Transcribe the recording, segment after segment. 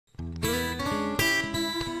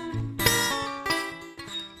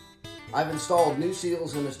I've installed new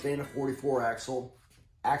seals in this Dana 44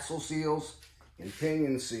 axle seals, and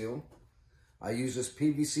pinion seal. I use this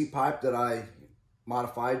PVC pipe that I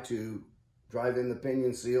modified to drive in the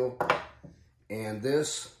pinion seal, and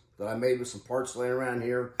this that I made with some parts laying around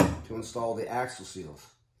here to install the axle seals.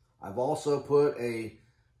 I've also put a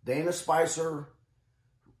Dana Spicer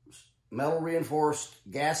metal reinforced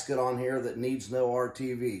gasket on here that needs no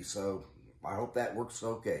RTV, so I hope that works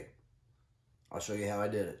okay. I'll show you how I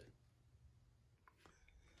did it.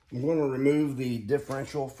 I'm going to remove the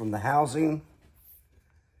differential from the housing.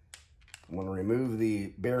 I'm going to remove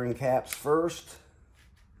the bearing caps first.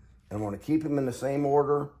 And I'm going to keep them in the same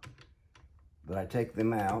order that I take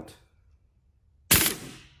them out.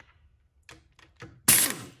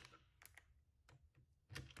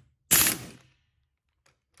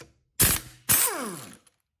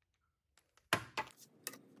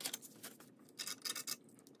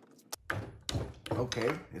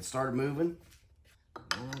 Okay, it started moving.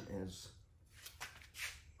 That is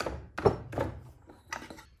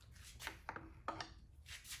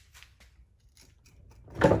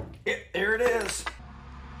there it is.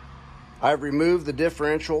 I've removed the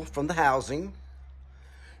differential from the housing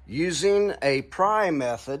using a pry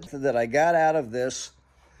method that I got out of this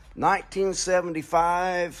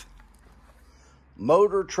 1975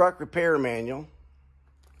 motor truck repair manual.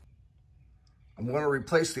 I'm going to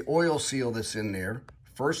replace the oil seal that's in there.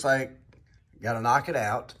 First, I got to knock it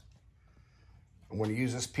out. I'm going to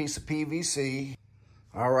use this piece of PVC.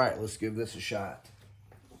 All right, let's give this a shot.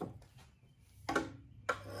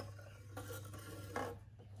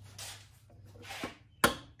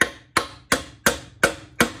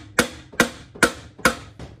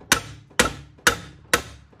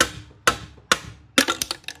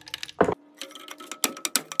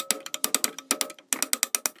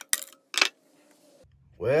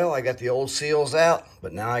 Well, I got the old seals out,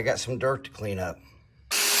 but now I got some dirt to clean up.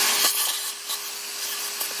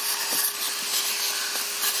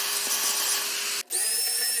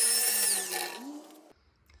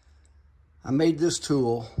 I made this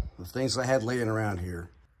tool with things I had laying around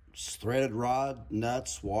here. Just threaded rod,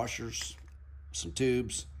 nuts, washers, some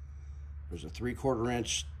tubes. There's a 3/4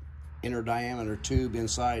 inch inner diameter tube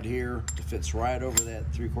inside here that fits right over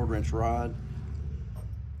that 3/4 inch rod.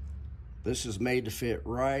 This is made to fit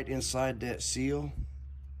right inside that seal.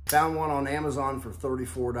 Found one on Amazon for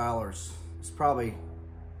 $34. It's probably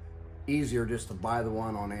easier just to buy the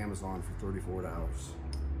one on Amazon for $34.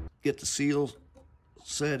 Get the seal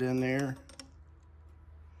set in there.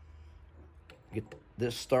 Get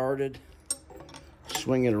this started.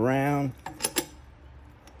 Swing it around.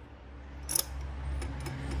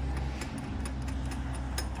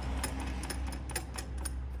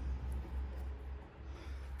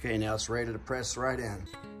 Okay, now it's ready to press right in.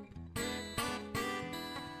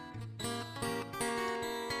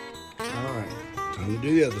 All right, time to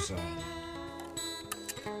do the other side.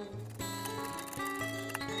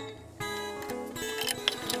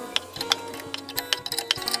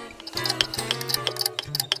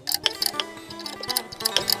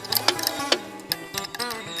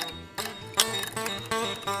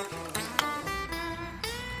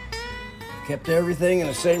 Kept everything in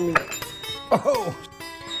the same, oh!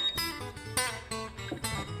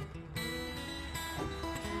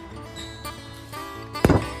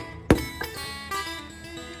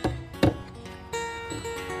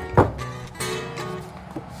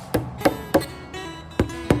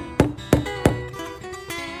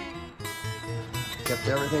 Kept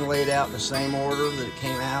everything laid out in the same order that it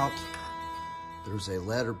came out. There's a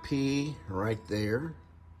letter P right there.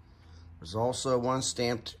 There's also one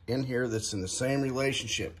stamped in here that's in the same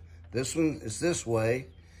relationship. This one is this way,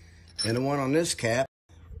 and the one on this cap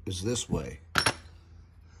is this way.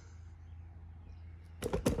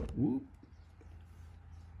 Whoop.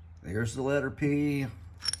 There's the letter P,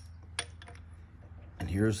 and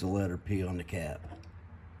here's the letter P on the cap.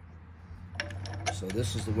 So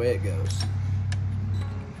this is the way it goes.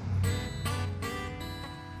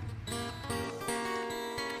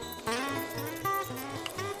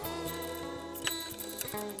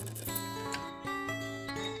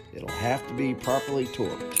 It'll have to be properly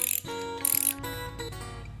torqued.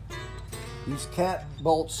 These cap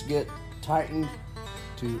bolts get tightened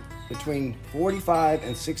to between 45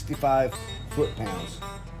 and 65 foot-pounds.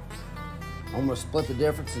 I'm gonna split the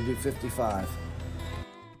difference and do 55.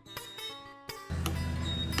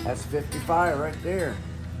 That's 55 right there.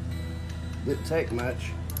 Didn't take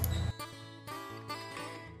much.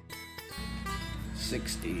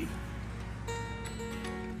 60.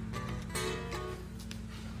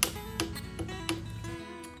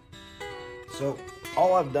 So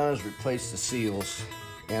all I've done is replace the seals,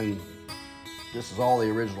 and this is all the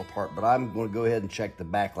original part, but I'm going to go ahead and check the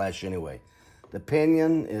backlash anyway. The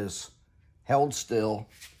pinion is held still,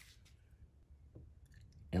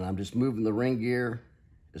 and I'm just moving the ring gear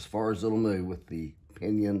as far as it'll move with the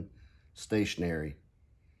pinion stationary.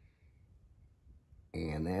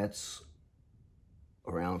 And that's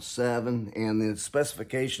around 7, and the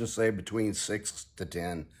specifications say between 6 to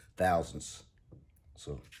 10 thousandths.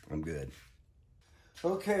 So I'm good.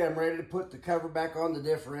 Okay, I'm ready to put the cover back on the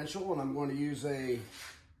differential, and I'm going to use a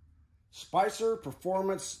Spicer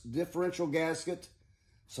Performance differential gasket.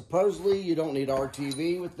 Supposedly you don't need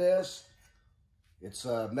RTV with this. It's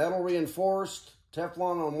metal reinforced,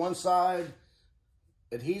 Teflon on one side,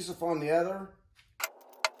 adhesive on the other.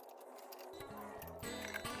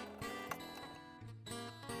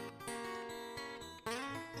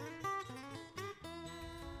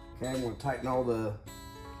 Okay, I'm going to tighten all the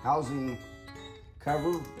housing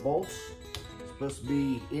cover bolts. It's supposed to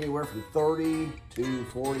be anywhere from 30 to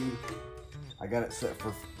 40. I got it set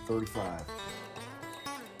for 35.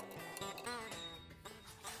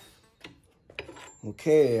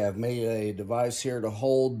 Okay, I've made a device here to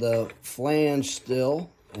hold the flange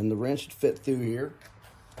still, and the wrench should fit through here.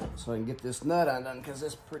 So I can get this nut undone because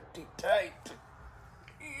it's pretty tight.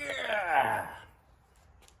 Yeah!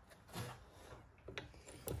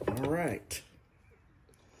 All right.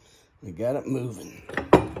 We got it moving.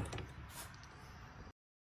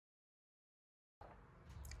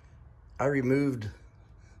 I removed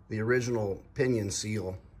the original pinion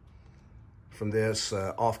seal from this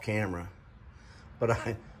off camera, but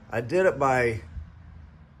I did it by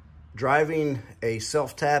driving a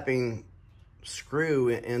self-tapping screw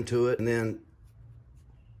into it and then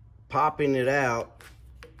popping it out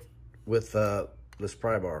with this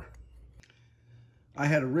pry bar. I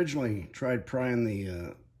had originally tried prying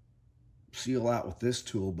the seal out with this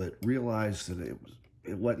tool, but realized that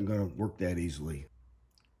it wasn't going to work that easily.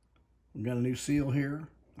 We've got a new seal here.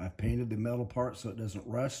 I painted the metal part so it doesn't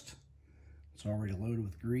rust. It's already loaded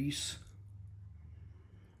with grease.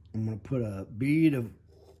 I'm going to put a bead of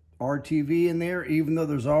RTV in there, even though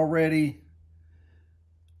there's already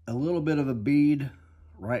a little bit of a bead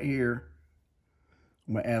right here.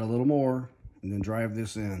 I'm going to add a little more and then drive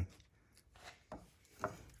this in.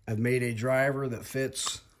 I've made a driver that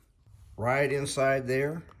fits right inside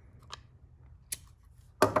there.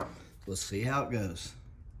 Let's see how it goes.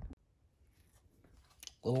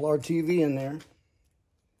 Little RTV in there.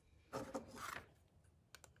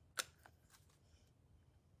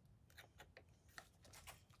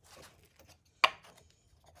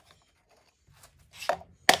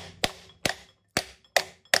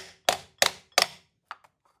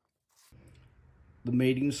 The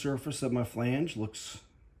mating surface of my flange looks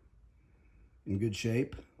in good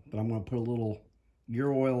shape, but I'm going to put a little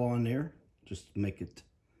gear oil on there just to make it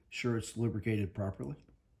sure it's lubricated properly.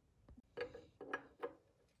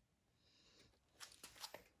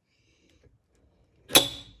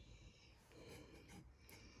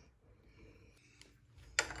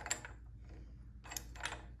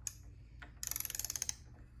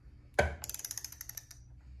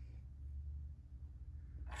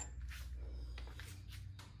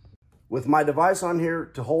 With my device on here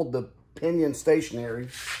to hold the pinion stationary,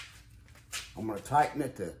 I'm going to tighten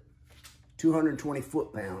it to 220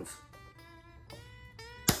 foot-pounds.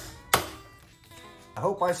 I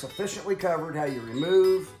hope I sufficiently covered how you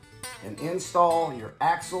remove and install your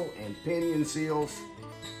axle and pinion seals.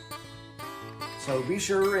 So be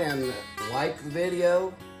sure and like the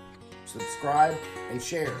video, subscribe, and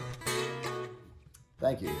share.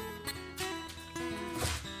 Thank you.